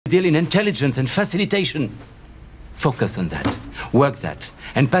deal in intelligence and facilitation. Focus on that, work that,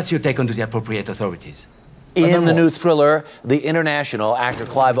 and pass your take on to the appropriate authorities. In the new thriller, The International, actor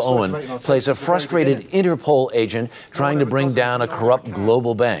Clive Owen plays a frustrated Interpol agent trying to bring down a corrupt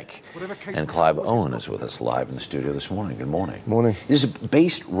global bank. And Clive Owen is with us live in the studio this morning. Good morning. Morning. This is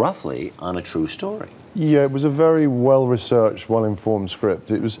based roughly on a true story. Yeah, it was a very well-researched, well-informed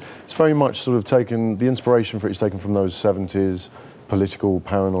script. It's very much sort of taken, the inspiration for it is taken from those 70s political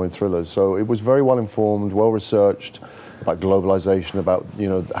paranoid thrillers. So it was very well-informed, well-researched about globalization, about, you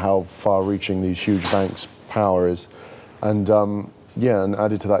know, how far-reaching these huge banks' power is. And yeah, and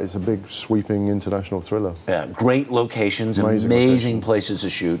added to that, it's a big, sweeping international thriller. Yeah, great locations, amazing places to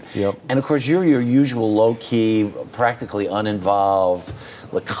shoot. Yep. And of course, you're your usual low-key, practically uninvolved,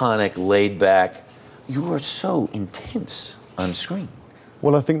 laconic, laid-back. You are so intense on screen.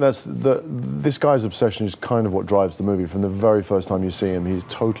 Well, I think this guy's obsession is kind of what drives the movie. From the very first time you see him, he's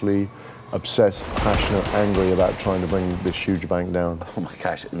totally obsessed, passionate, angry about trying to bring this huge bank down. Oh my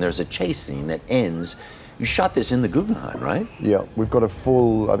gosh, and there's a chase scene that ends. You shot this in the Guggenheim, right? Yeah, we've got a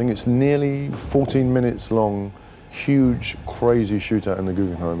full, I think it's nearly 14 minutes long, huge, crazy shootout in the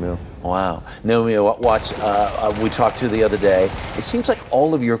Guggenheim, yeah. Wow. Naomi Watts, we talked to the other day. It seems like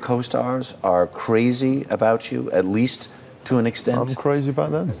all of your co-stars are crazy about you, at least to an extent. I'm crazy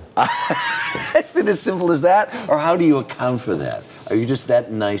about them. Is it as simple as that? Or how do you account for that? Are you just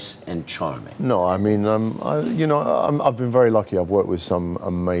that nice and charming? No, I mean, I've been very lucky. I've worked with some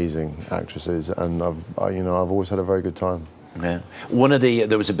amazing actresses, and I've always had a very good time. Yeah.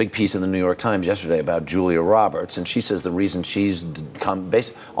 There was a big piece in the New York Times yesterday about Julia Roberts, and she says the reason she's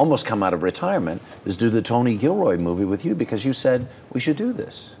almost come out of retirement is due to the Tony Gilroy movie with you, because you said we should do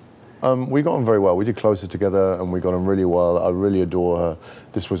this. We got on very well. We did Closer together, and we got on really well. I really adore her.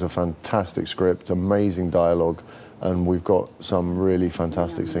 This was a fantastic script, amazing dialogue, and we've got some really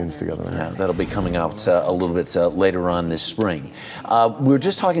fantastic scenes together. Yeah, that'll be coming out a little bit later on this spring. We were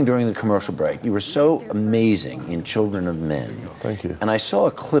just talking during the commercial break. You were so amazing in Children of Men. Thank you. And I saw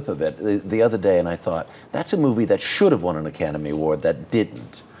a clip of it the other day, and I thought, that's a movie that should have won an Academy Award that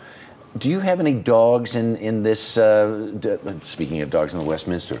didn't. Do you have any dogs in this, speaking of dogs in the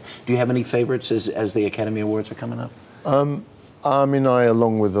Westminster, do you have any favorites as the Academy Awards are coming up? I mean, I,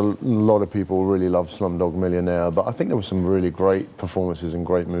 along with a lot of people, really love Slumdog Millionaire, but I think there were some really great performances and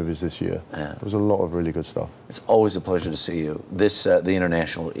great movies this year. Yeah. There was a lot of really good stuff. It's always a pleasure to see you. This, The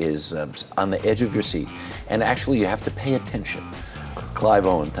International, is on the edge of your seat, and actually you have to pay attention. Clive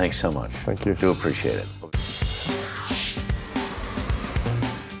Owen, thanks so much. Thank you. Do appreciate it.